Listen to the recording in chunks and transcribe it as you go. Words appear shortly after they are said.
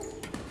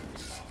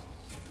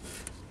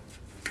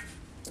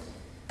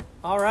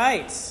All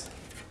right.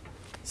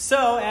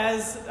 So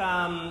as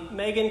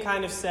Megan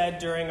kind of said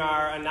during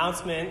our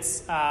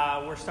announcements,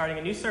 we're starting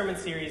a new sermon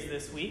series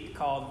this week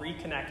called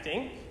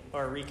Reconnecting,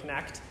 or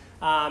Reconnect.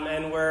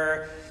 And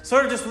we're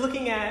sort of just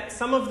looking at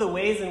some of the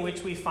ways in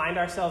which we find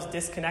ourselves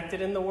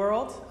disconnected in the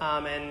world,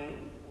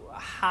 and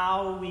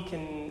how we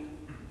can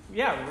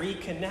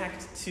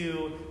reconnect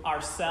to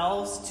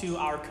ourselves, to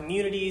our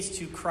communities,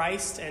 to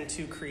Christ, and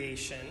to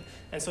creation.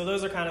 And so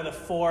those are kind of the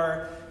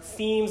four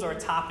themes or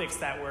topics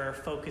that we're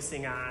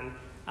focusing on.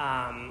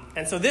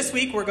 And so this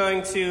week we're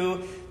going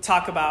to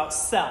talk about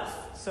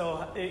self.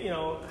 So,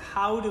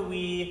 how do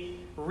we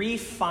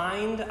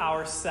re-find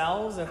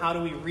ourselves and how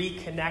do we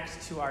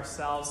reconnect to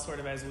ourselves sort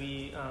of as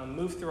we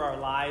move through our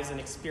lives and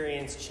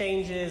experience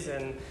changes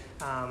and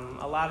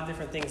a lot of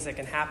different things that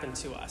can happen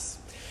to us.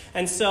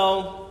 And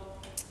so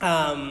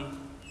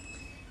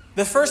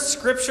the first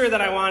scripture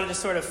that I wanted to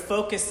sort of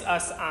focus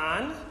us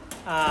on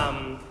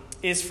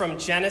is from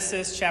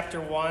Genesis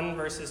chapter 1,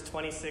 verses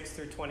 26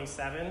 through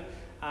 27.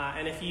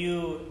 And if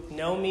you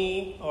know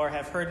me or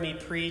have heard me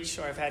preach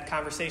or have had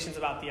conversations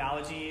about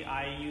theology,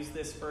 I use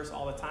this verse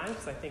all the time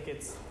because I think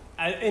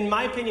in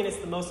my opinion, it's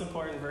the most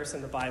important verse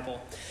in the Bible.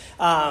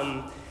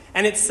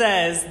 And it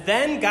says,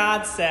 "Then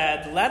God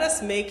said, 'Let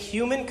us make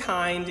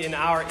humankind in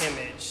our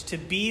image, to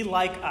be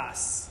like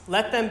us.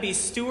 Let them be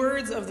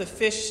stewards of the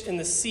fish in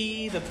the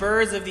sea, the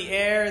birds of the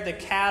air, the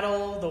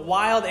cattle, the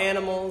wild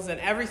animals, and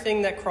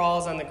everything that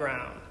crawls on the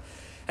ground.'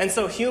 And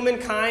so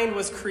humankind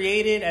was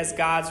created as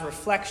God's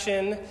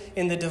reflection.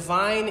 In the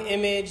divine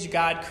image,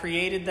 God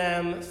created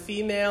them.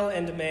 Female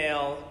and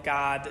male,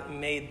 God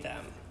made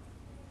them."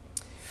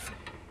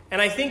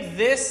 And I think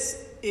this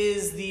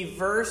is the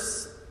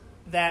verse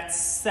that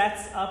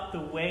sets up the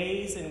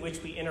ways in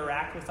which we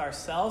interact with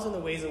ourselves and the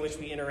ways in which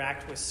we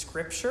interact with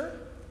Scripture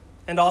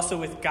and also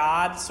with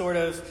God. Sort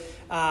of,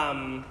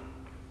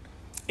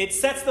 it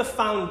sets the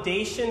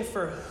foundation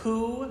for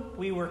who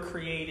we were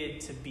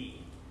created to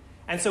be.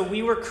 And so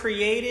we were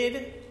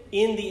created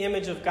in the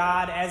image of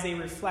God as a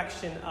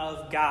reflection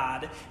of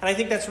God. And I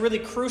think that's really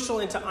crucial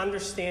into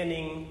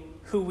understanding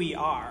who we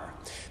are.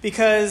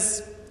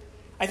 Because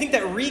I think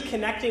that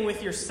reconnecting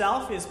with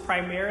yourself is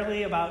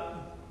primarily about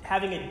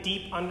having a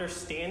deep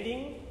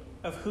understanding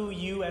of who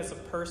you as a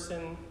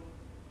person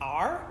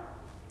are.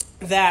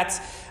 That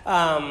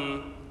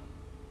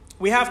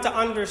we have to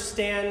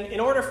understand, in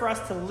order for us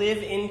to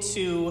live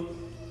into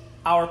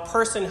our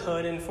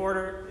personhood,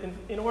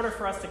 in order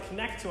for us to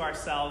connect to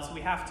ourselves,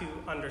 we have to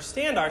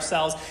understand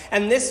ourselves.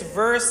 And this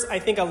verse, I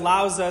think,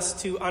 allows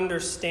us to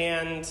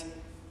understand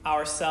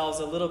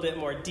ourselves a little bit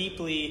more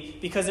deeply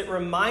because it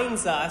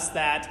reminds us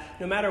that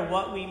no matter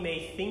what we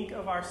may think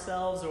of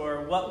ourselves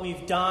or what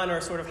we've done or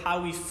sort of how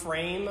we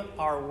frame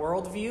our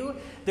worldview,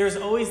 there's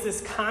always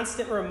this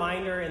constant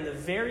reminder in the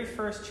very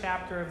first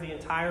chapter of the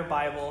entire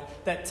Bible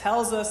that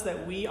tells us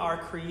that we are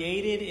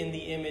created in the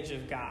image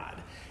of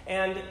God.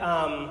 And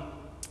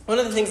one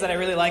of the things that I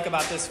really like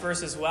about this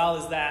verse as well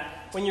is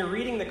that when you're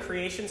reading the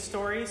creation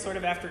story, sort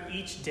of after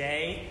each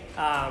day,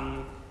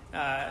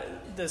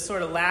 the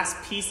sort of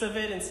last piece of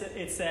it,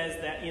 it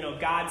says that,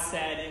 God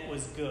said it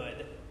was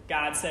good.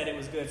 God said it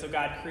was good. So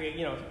God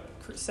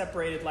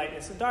separated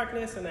lightness and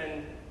darkness, and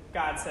then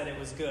God said it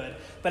was good.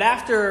 But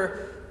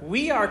after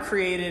we are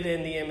created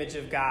in the image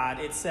of God,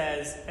 it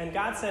says, and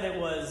God said it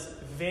was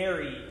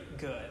very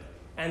good.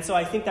 And so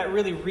I think that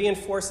really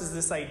reinforces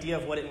this idea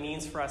of what it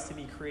means for us to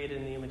be created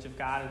in the image of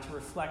God and to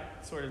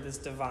reflect sort of this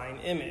divine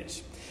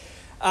image.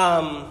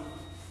 And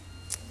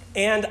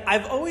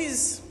I've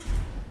always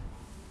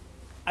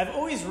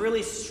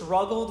really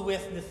struggled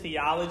with the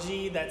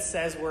theology that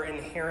says we're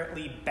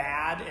inherently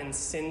bad and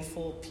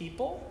sinful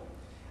people.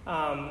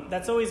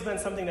 That's always been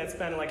something that's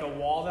been like a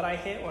wall that I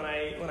hit when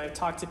I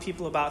talk to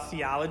people about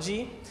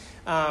theology,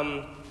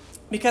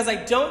 because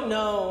I don't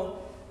know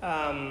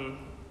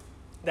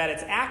that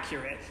it's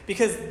accurate.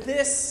 Because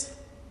this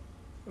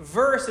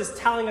verse is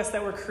telling us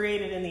that we're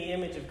created in the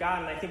image of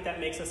God, and I think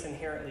that makes us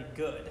inherently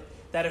good.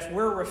 That if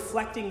we're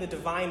reflecting the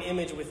divine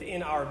image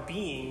within our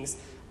beings,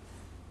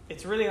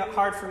 it's really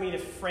hard for me to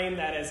frame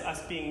that as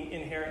us being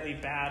inherently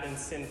bad and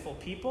sinful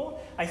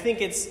people. I think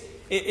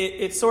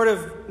it sort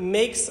of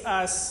makes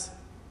us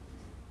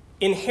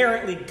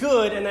inherently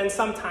good, and then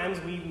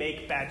sometimes we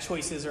make bad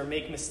choices or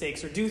make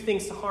mistakes or do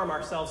things to harm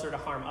ourselves or to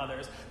harm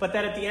others. But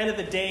that at the end of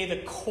the day,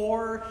 the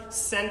core,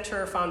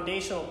 center,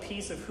 foundational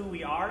piece of who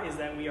we are is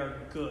that we are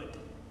good.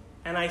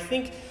 And I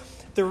think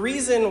the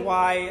reason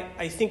why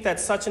I think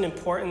that's such an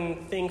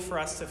important thing for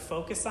us to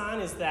focus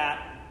on is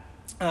that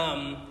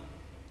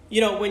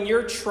when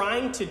you're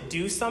trying to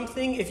do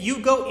something, if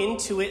you go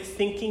into it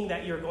thinking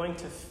that you're going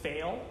to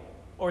fail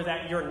or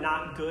that you're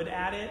not good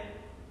at it,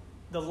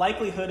 the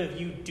likelihood of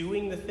you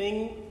doing the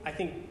thing, I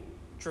think,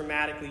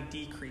 dramatically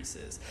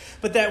decreases.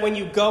 But that when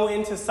you go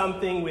into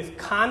something with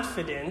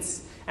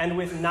confidence and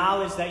with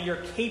knowledge that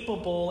you're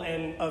capable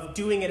of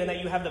doing it and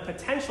that you have the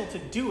potential to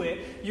do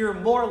it, you're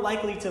more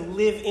likely to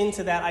live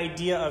into that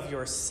idea of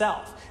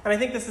yourself. And I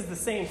think this is the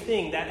same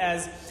thing, that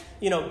as,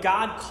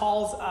 God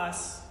calls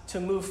us to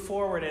move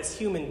forward as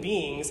human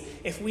beings,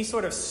 if we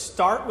sort of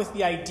start with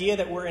the idea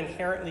that we're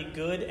inherently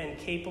good and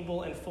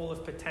capable and full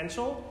of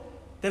potential,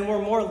 then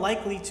we're more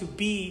likely to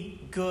be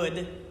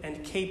good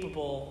and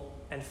capable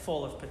and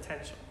full of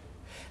potential.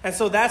 And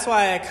so that's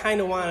why I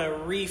kind of want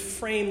to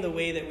reframe the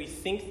way that we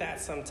think that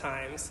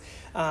sometimes.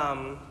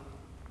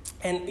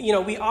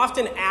 We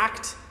often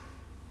act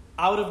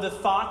out of the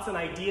thoughts and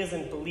ideas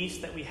and beliefs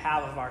that we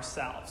have of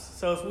ourselves.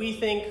 So if we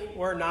think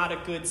we're not a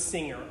good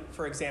singer,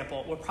 for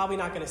example, we're probably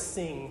not going to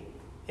sing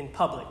in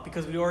public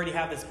because we already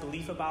have this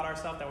belief about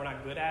ourselves that we're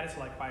not good at it,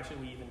 so why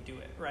should we even do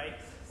it, right?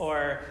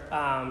 Or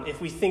if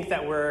we think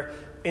that we're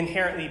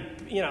inherently,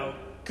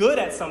 good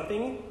at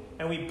something,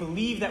 and we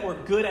believe that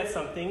we're good at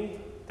something,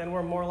 then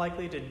we're more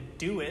likely to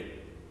do it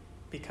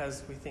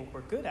because we think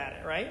we're good at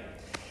it, right?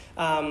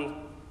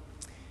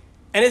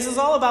 And this is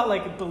all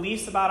about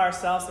beliefs about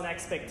ourselves and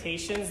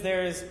expectations.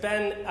 There's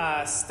been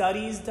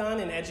studies done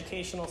in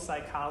educational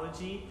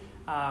psychology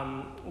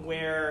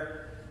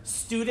where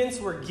students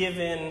were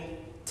given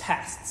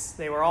tests.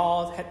 They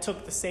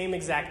took the same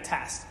exact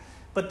test,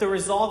 but the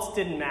results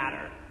didn't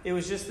matter. It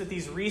was just that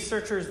these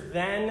researchers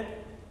then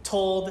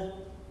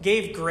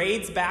gave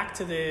grades back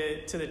to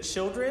the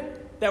children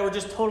that were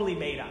just totally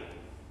made up.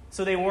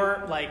 So they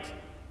weren't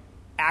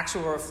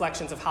actual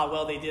reflections of how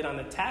well they did on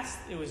the test.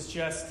 It was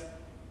just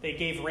they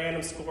gave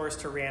random scores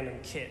to random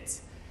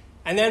kids.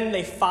 And then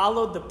they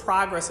followed the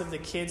progress of the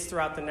kids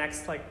throughout the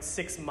next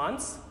 6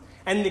 months.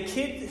 And the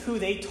kid who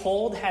they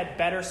told had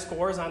better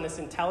scores on this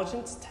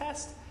intelligence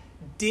test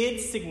did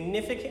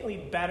significantly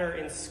better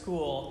in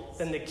school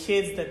than the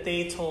kids that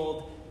they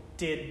told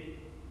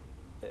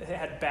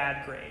had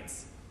bad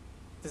grades.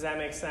 Does that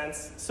make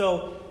sense?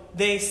 So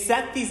they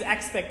set these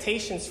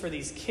expectations for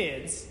these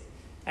kids,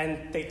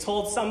 and they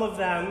told some of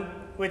them,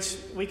 which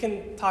we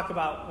can talk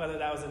about whether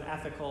that was an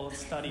ethical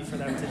study for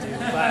them to do,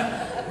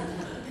 but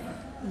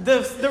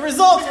the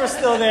results were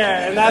still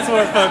there, and that's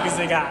what we're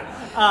focusing on.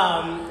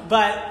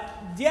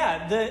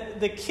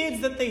 The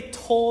kids that they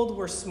told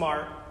were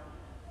smart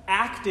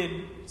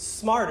acted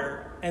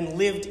smarter and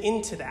lived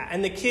into that.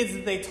 And the kids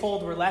that they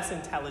told were less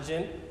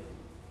intelligent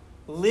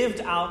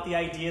lived out the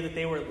idea that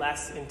they were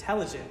less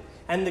intelligent.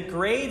 And the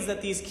grades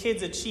that these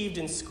kids achieved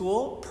in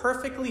school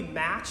perfectly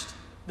matched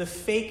the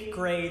fake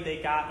grade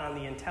they got on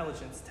the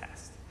intelligence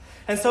test.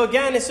 And so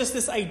again, it's just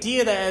this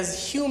idea that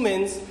as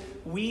humans,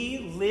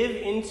 we live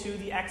into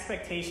the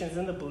expectations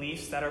and the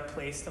beliefs that are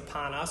placed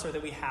upon us or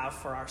that we have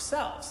for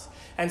ourselves.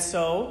 And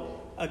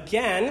so,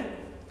 again,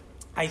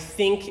 I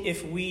think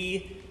if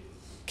we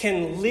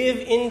can live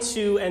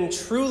into and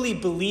truly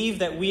believe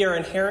that we are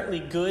inherently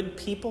good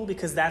people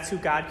because that's who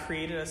God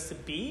created us to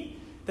be,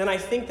 then I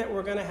think that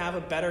we're going to have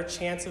a better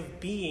chance of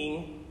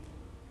being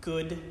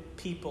good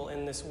people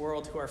in this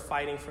world who are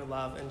fighting for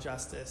love and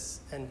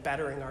justice and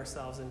bettering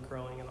ourselves and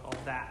growing and all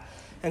of that.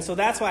 And so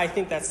that's why I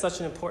think that's such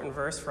an important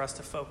verse for us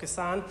to focus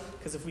on,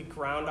 because if we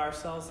ground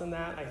ourselves in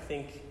that, I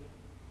think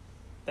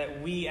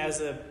that we as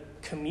a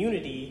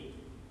community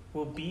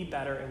will be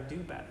better and do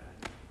better.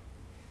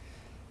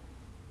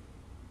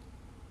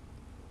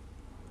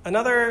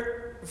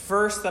 Another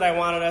verse that I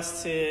wanted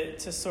us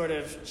to sort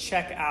of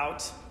check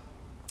out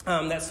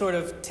that sort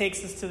of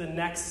takes us to the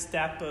next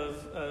step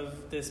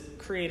of this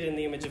created in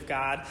the image of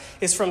God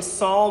is from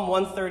Psalm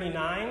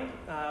 139,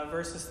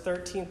 verses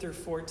 13 through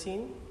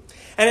 14.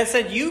 And it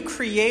said, "You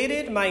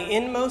created my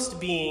inmost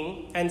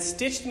being and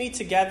stitched me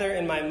together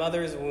in my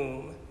mother's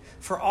womb.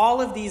 For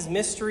all of these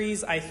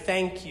mysteries I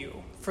thank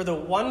you. For the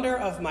wonder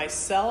of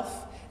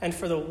myself and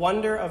for the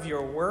wonder of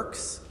your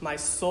works, my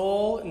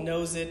soul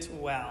knows it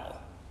well."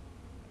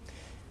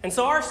 And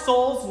so our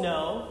souls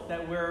know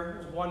that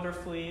we're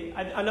wonderfully...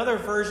 Another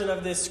version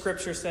of this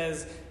scripture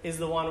is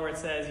the one where it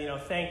says,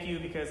 thank you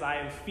because I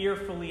am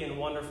fearfully and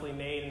wonderfully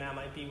made. And that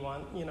might be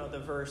one, the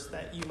verse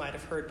that you might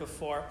have heard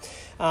before.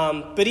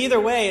 But either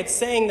way, it's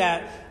saying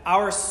that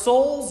our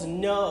souls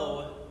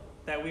know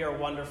that we are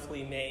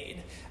wonderfully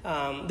made.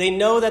 They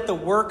know that the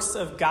works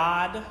of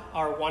God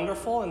are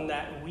wonderful and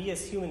that we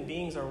as human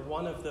beings are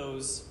one of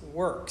those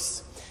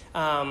works.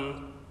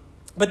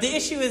 But the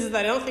issue is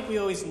that I don't think we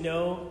always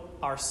know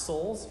our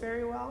souls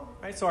very well,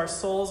 right? So our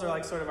souls are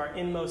like sort of our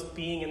inmost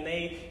being, and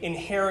they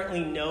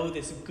inherently know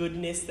this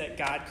goodness that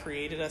God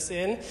created us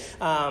in.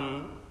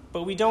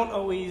 But we don't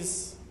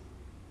always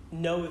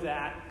know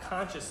that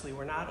consciously.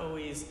 We're not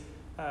always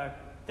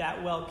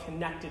that well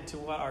connected to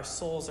what our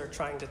souls are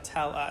trying to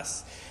tell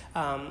us.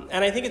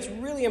 And I think it's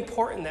really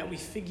important that we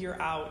figure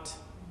out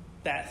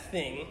that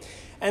thing.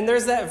 And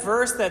there's that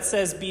verse that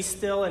says, "Be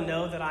still and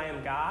know that I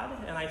am God."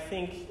 And I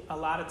think a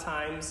lot of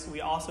times we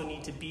also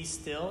need to be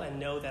still and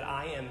know that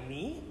I am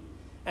me.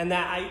 And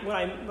that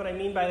what I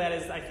mean by that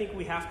is I think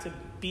we have to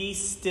be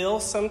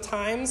still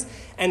sometimes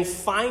and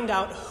find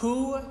out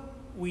who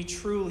we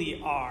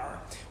truly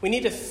are. We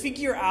need to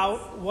figure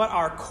out what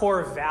our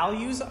core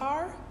values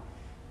are.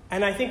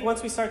 And I think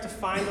once we start to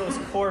find those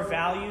core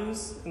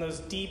values and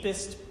those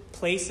deepest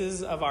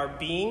places of our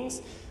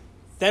beings,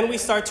 then we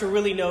start to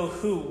really know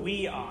who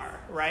we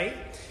are, right?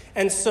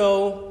 And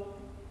so,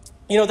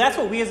 that's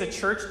what we as a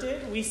church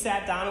did. We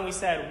sat down and we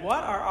said,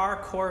 what are our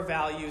core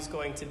values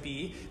going to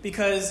be?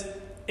 Because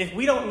if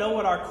we don't know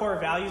what our core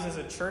values as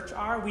a church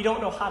are, we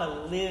don't know how to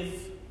live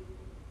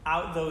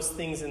out those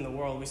things in the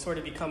world. We sort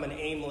of become an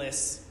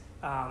aimless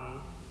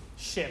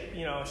ship,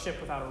 a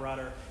ship without a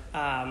rudder.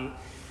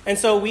 And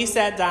so we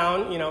sat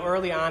down,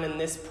 early on in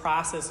this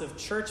process of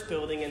church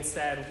building and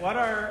said, what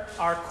are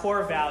our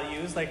core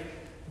values? Like,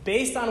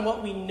 based on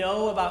what we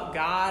know about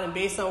God and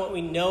based on what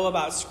we know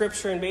about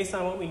Scripture and based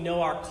on what we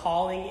know our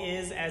calling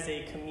is as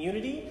a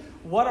community,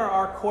 what are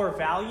our core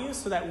values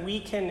so that we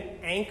can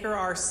anchor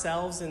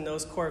ourselves in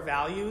those core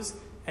values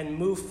and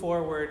move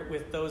forward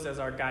with those as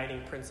our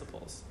guiding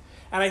principles?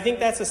 And I think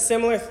that's a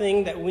similar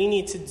thing that we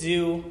need to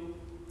do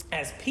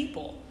as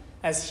people,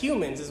 as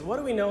humans, is what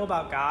do we know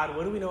about God?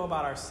 What do we know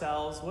about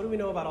ourselves? What do we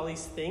know about all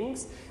these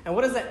things? And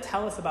what does that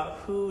tell us about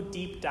who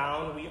deep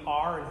down we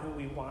are and who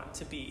we want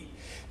to be?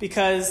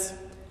 Because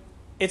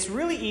it's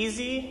really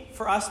easy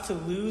for us to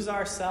lose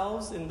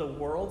ourselves in the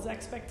world's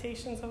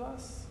expectations of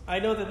us. I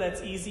know that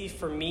that's easy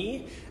for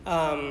me.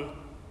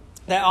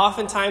 That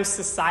oftentimes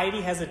society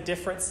has a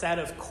different set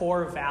of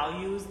core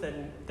values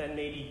than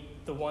maybe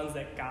the ones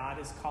that God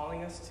is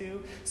calling us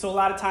to. So a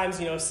lot of times,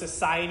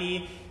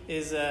 society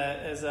is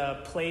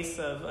a place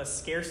of a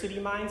scarcity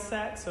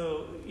mindset.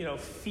 So,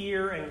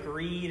 fear and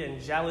greed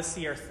and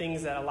jealousy are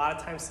things that a lot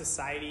of times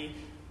society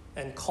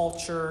and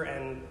culture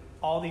and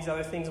all these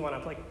other things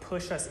want to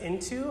push us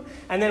into.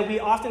 And then we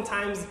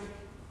oftentimes,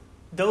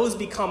 those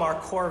become our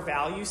core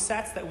value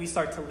sets that we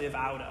start to live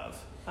out of.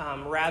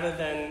 Rather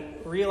than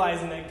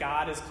realizing that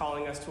God is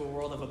calling us to a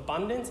world of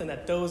abundance and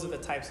that those are the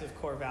types of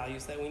core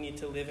values that we need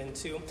to live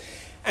into.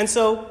 And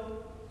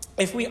so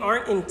if we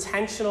aren't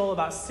intentional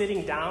about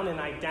sitting down and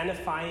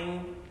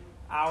identifying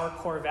our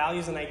core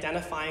values and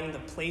identifying the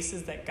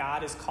places that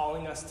God is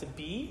calling us to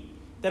be,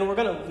 then we're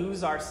going to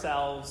lose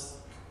ourselves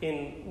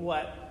in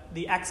what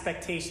the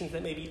expectations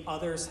that maybe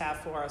others have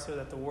for us or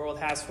that the world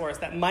has for us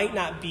that might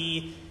not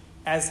be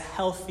as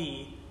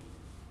healthy.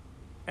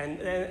 And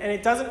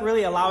it doesn't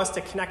really allow us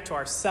to connect to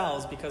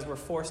ourselves because we're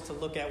forced to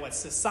look at what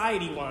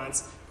society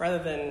wants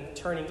rather than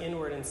turning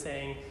inward and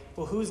saying,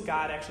 well, who's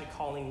God actually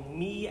calling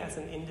me as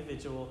an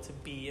individual to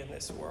be in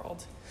this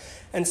world?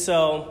 And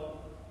so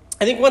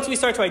I think once we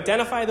start to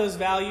identify those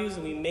values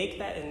and we make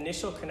that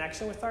initial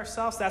connection with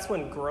ourselves, that's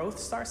when growth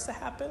starts to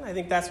happen. I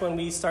think that's when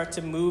we start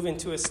to move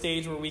into a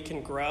stage where we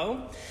can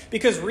grow.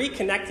 Because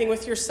reconnecting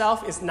with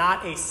yourself is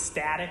not a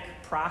static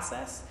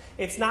process.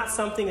 It's not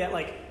something that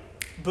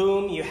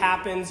boom, you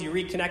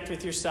reconnect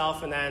with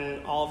yourself, and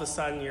then all of a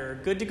sudden you're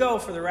good to go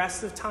for the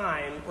rest of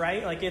time,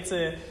 right?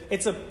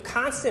 It's a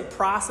constant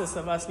process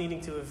of us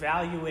needing to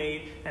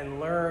evaluate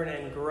and learn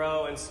and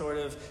grow and sort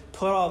of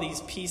put all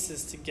these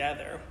pieces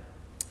together.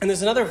 And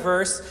there's another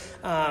verse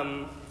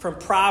from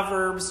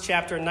Proverbs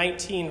chapter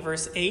 19,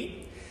 verse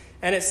 8,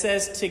 and it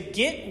says, "To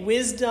get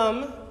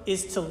wisdom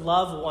is to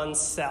love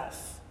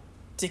oneself.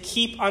 To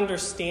keep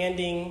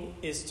understanding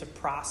is to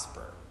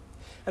prosper."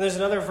 And there's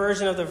another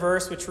version of the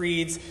verse which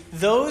reads,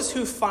 "Those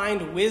who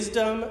find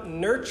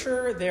wisdom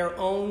nurture their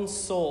own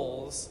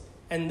souls,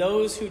 and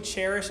those who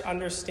cherish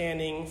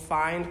understanding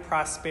find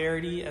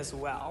prosperity as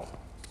well."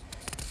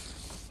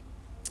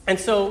 And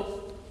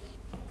so,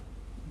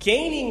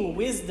 gaining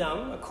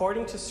wisdom,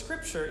 according to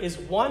Scripture, is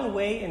one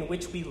way in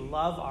which we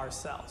love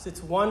ourselves.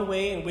 It's one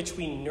way in which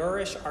we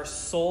nourish our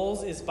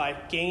souls is by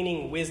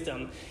gaining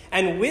wisdom.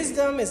 And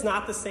wisdom is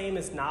not the same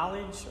as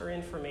knowledge or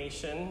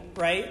information,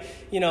 right?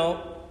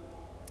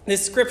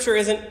 This Scripture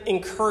isn't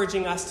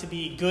encouraging us to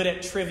be good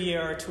at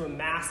trivia or to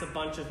amass a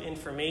bunch of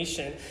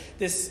information.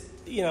 Because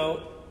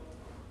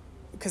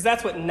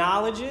that's what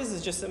knowledge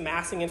is just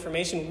amassing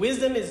information.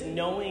 Wisdom is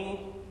knowing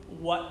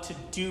what to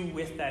do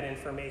with that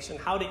information,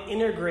 how to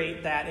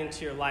integrate that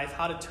into your life,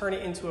 how to turn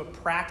it into a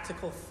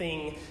practical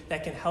thing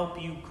that can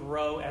help you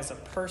grow as a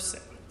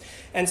person.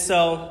 And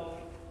so,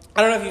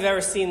 I don't know if you've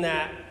ever seen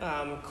that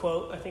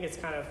quote. I think it's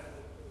kind of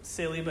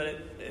silly, but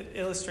it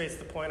illustrates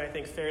the point, I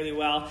think, fairly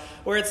well,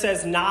 where it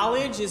says,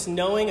 "Knowledge is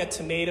knowing a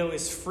tomato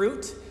is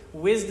fruit.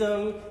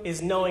 Wisdom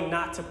is knowing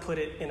not to put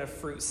it in a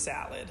fruit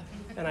salad."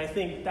 And I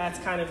think that's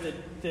kind of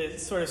the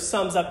sort of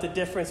sums up the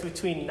difference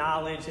between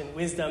knowledge and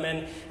wisdom.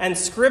 And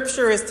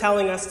Scripture is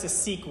telling us to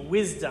seek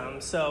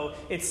wisdom. So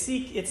it's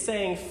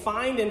saying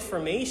find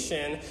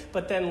information,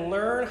 but then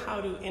learn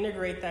how to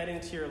integrate that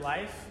into your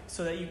life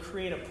so that you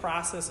create a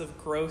process of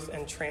growth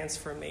and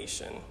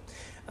transformation.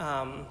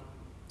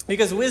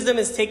 Because wisdom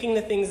is taking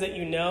the things that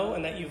you know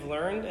and that you've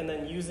learned and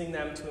then using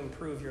them to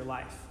improve your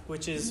life,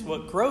 which is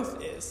what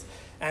growth is.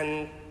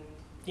 And,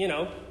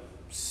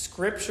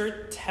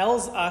 Scripture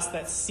tells us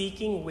that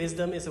seeking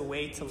wisdom is a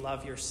way to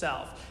love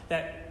yourself,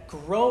 that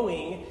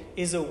growing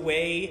is a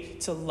way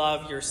to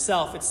love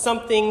yourself. It's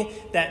something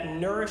that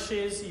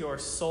nourishes your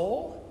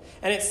soul,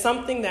 and it's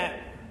something that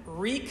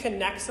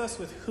reconnects us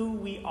with who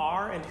we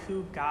are and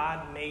who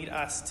God made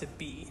us to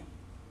be.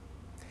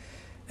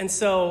 And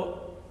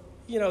so,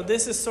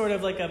 this is sort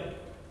of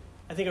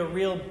a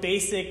real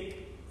basic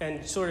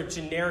and sort of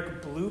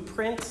generic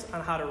blueprint on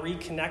how to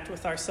reconnect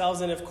with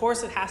ourselves. And of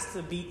course, it has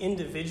to be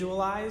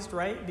individualized,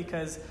 right?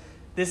 Because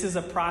this is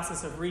a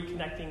process of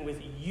reconnecting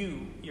with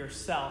you,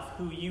 yourself,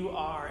 who you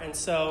are. And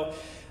so,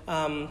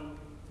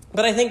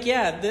 but I think,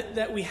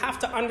 that we have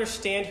to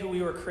understand who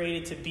we were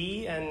created to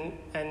be.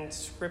 And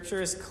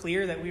Scripture is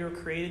clear that we were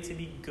created to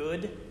be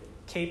good,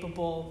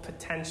 capable,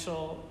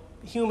 potential,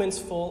 humans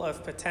full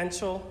of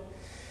potential.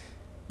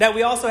 That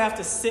we also have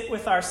to sit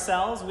with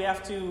ourselves. We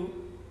have to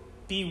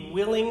be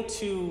willing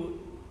to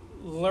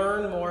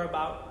learn more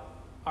about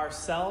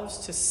ourselves,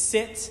 to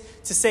sit,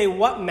 to say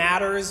what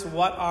matters,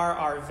 what are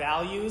our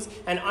values,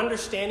 and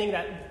understanding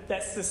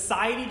that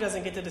society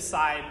doesn't get to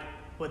decide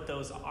what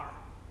those are.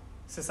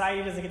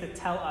 Society doesn't get to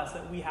tell us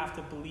that we have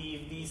to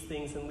believe these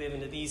things and live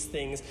into these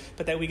things,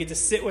 but that we get to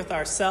sit with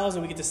ourselves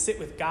and we get to sit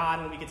with God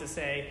and we get to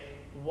say,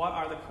 what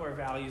are the core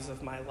values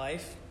of my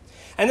life?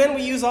 And then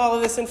we use all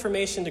of this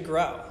information to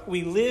grow.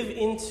 We live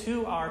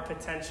into our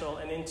potential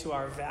and into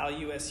our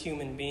value as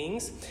human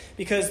beings,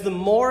 because the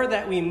more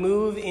that we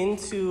move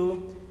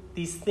into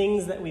these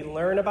things that we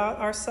learn about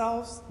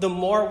ourselves, the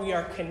more we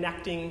are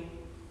connecting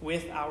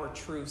with our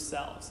true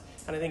selves.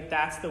 And I think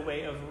that's the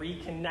way of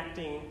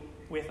reconnecting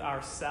with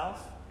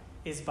ourselves,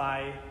 is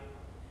by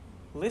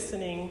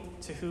listening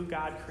to who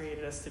God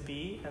created us to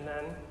be and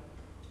then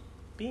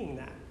being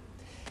that.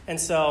 And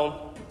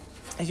so,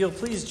 if you'll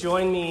please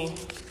join me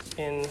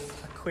in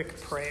a quick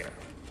prayer.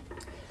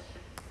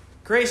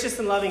 Gracious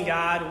and loving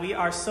God, we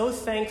are so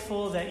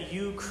thankful that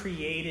you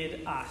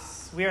created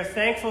us. We are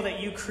thankful that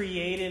you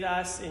created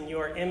us in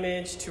your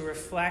image to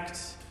reflect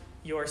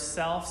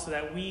yourself, so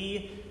that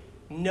we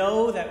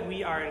know that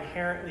we are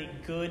inherently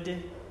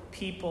good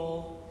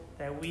people,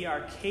 that we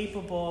are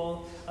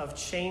capable of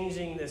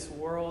changing this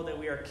world, that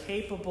we are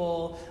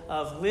capable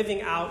of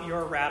living out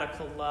your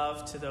radical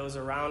love to those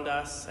around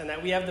us, and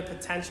that we have the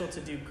potential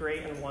to do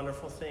great and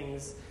wonderful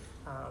things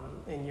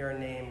in your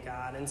name,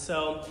 God. And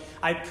so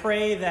I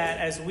pray that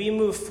as we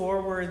move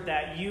forward,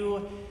 that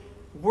you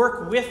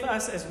work with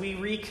us as we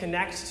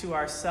reconnect to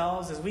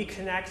ourselves, as we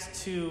connect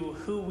to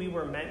who we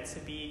were meant to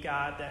be,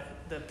 God, that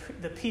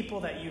the people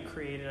that you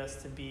created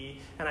us to be.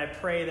 And I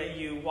pray that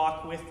you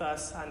walk with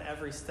us on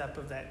every step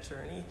of that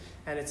journey.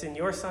 And it's in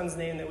your Son's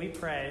name that we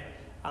pray.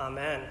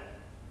 Amen.